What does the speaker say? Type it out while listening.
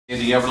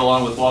Andy Everett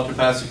along with Walter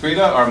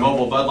Pasacreta. Our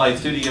mobile Bud Light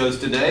studios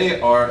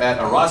today are at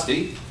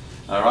Airrosti.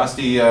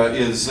 Airrosti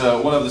is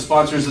one of the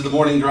sponsors of the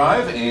morning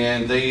drive,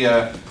 and they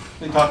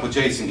talk with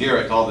Jason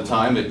Garrett all the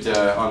time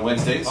on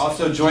Wednesdays.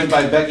 Also joined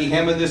by Becky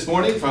Hammon this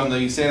morning from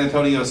the San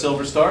Antonio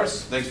Silver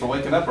Stars. Thanks for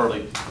waking up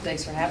early.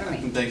 Thanks for having me.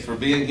 And thanks for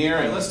being here.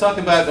 And let's talk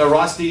about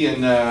Airrosti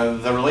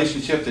and the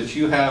relationship that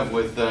you have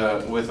with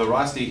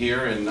Airrosti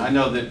here. And I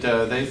know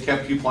that they've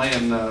kept you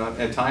playing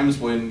at times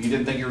when you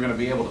didn't think you were going to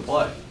be able to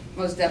play.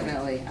 Most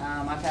definitely.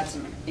 I've had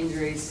some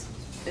injuries,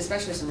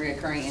 especially some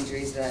reoccurring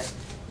injuries that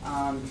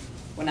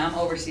when I'm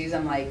overseas,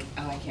 I'm like,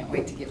 oh, I can't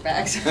wait to get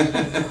back so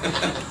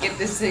get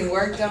this thing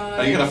worked on.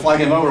 Are you going to fly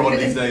him over one of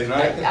these days,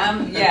 right?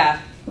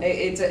 Yeah,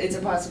 it's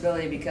a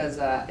possibility because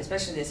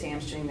especially this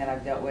hamstring that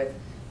I've dealt with,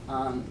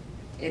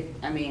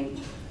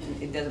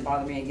 it doesn't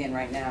bother me again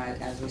right now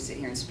as we sit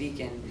here and speak.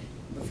 And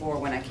before,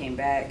 when I came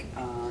back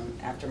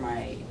after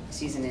my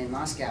season in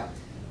Moscow,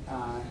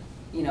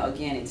 you know,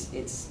 again,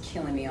 it's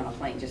killing me on a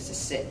plane just to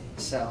sit.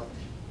 So.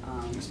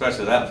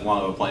 Especially that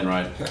long of a plane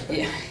ride.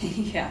 Yeah,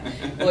 yeah.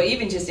 Well,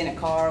 even just in a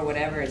car or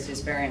whatever, it's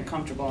just very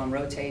uncomfortable. I'm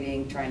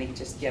rotating, trying to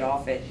just get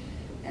off it.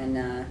 And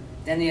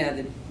then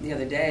the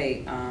other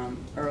day,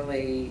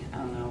 early, I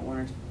don't know, one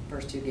or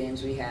first two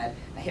games we had,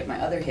 I hit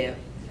my other hip.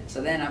 So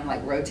then I'm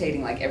like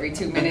rotating like every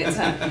 2 minutes,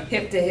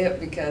 hip to hip,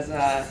 because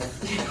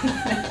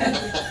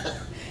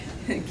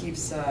it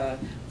keeps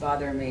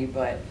bothering me.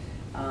 But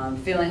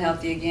feeling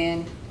healthy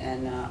again,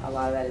 and a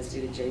lot of that is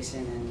due to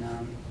Jason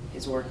and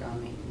his work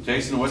on me.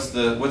 Jason, what's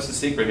the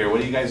secret here? What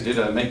do you guys do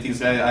to make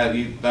these guys?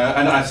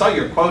 I saw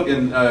your quote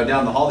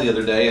down the hall the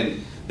other day,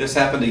 and this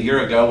happened a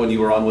year ago when you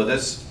were on with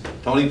us.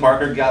 Tony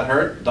Parker got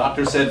hurt.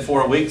 Doctor said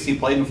 4 weeks. He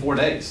played in 4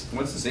 days.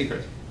 What's the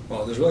secret?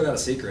 Well, there's really not a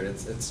secret.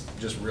 It's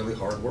just really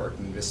hard work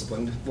and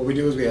discipline. What we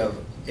do is we have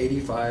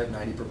 85,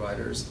 90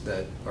 providers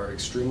that are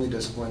extremely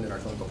disciplined in our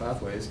clinical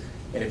pathways.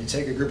 And if you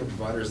take a group of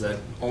providers that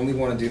only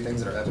want to do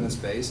things that are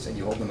evidence-based and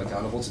you hold them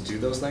accountable to do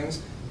those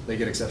things, they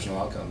get exceptional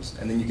outcomes.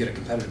 And then you get a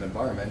competitive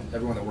environment.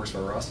 Everyone that works for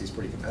Airrosti is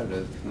pretty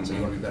competitive, so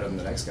you want to be better than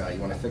the next guy. You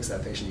want to fix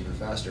that patient even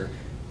faster.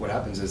 What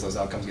happens is those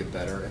outcomes get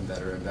better and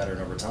better and better,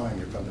 and over time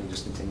your company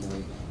just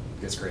continually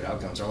gets great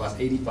outcomes. Our last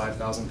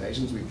 85,000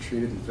 patients we've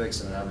treated and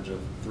fixed in an average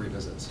of 3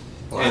 visits.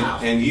 Wow.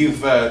 And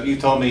you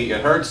told me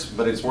it hurts,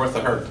 but it's worth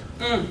the hurt.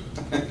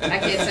 I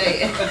can't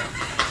say it.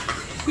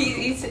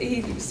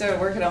 He started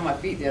working on my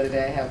feet the other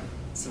day. I have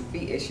some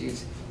feet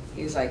issues.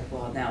 He was like,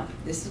 well, now,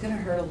 this is going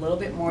to hurt a little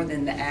bit more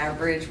than the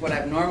average, what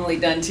I've normally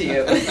done to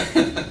you.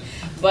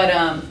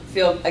 But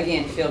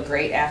feel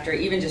great after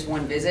even just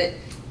one visit.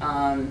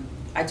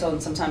 I told him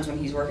sometimes when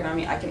he's working on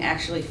me, I can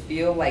actually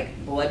feel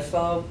like blood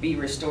flow be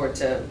restored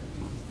to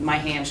my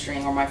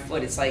hamstring or my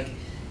foot. It's like,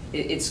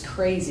 it's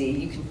crazy.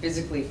 You can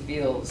physically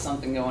feel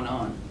something going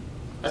on.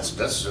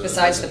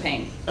 Besides the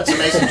pain. That's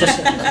amazing.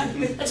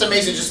 That's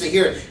amazing just to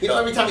hear it. You know,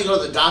 every time you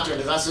go to the doctor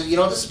and I say, you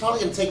know, this is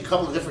probably going to take a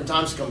couple of different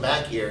times to come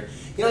back here.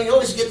 You know, you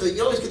always get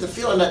the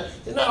feeling that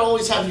they not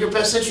always have your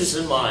best interests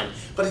in mind.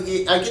 But I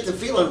get the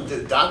feeling,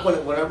 Doc,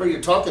 whenever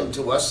you're talking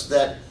to us,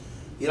 that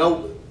you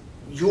know,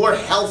 your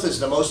health is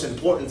the most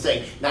important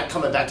thing. Not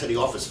coming back to the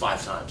office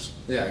 5 times.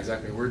 Yeah,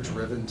 exactly. We're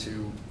driven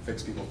to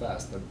fix people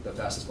fast, the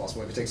fastest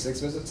possible. If it takes 6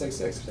 visits, it takes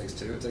 6. If it takes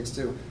 2, it takes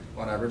 2.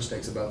 On average, it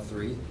takes about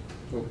 3.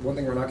 But one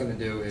thing we're not going to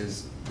do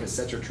is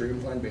set your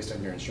treatment plan based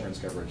on your insurance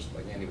coverage.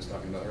 Like Andy was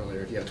talking about earlier,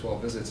 if you have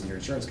 12 visits in your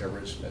insurance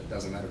coverage, that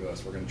doesn't matter to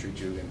us. We're going to treat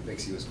you and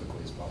fix you as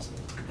quickly as possible.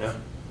 Yeah.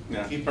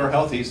 Yeah. Keep her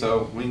healthy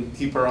so we can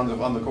keep her on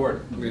the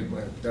court. We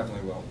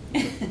definitely will.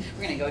 We're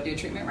going to go do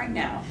treatment right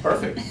now.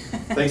 Perfect.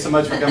 Thanks so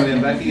much for coming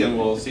in, Becky, and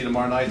we'll see you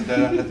tomorrow night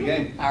at the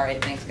game. All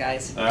right, thanks,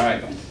 guys. All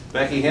right.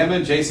 Becky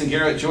Hammon, Jason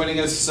Garrett joining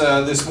us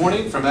this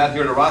morning from out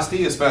here at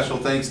Airrosti. A special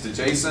thanks to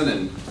Jason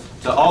and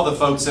to all the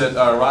folks at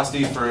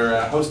Airrosti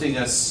for hosting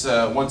us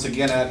once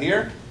again out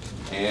here.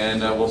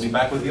 And we'll be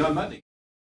back with you on Monday.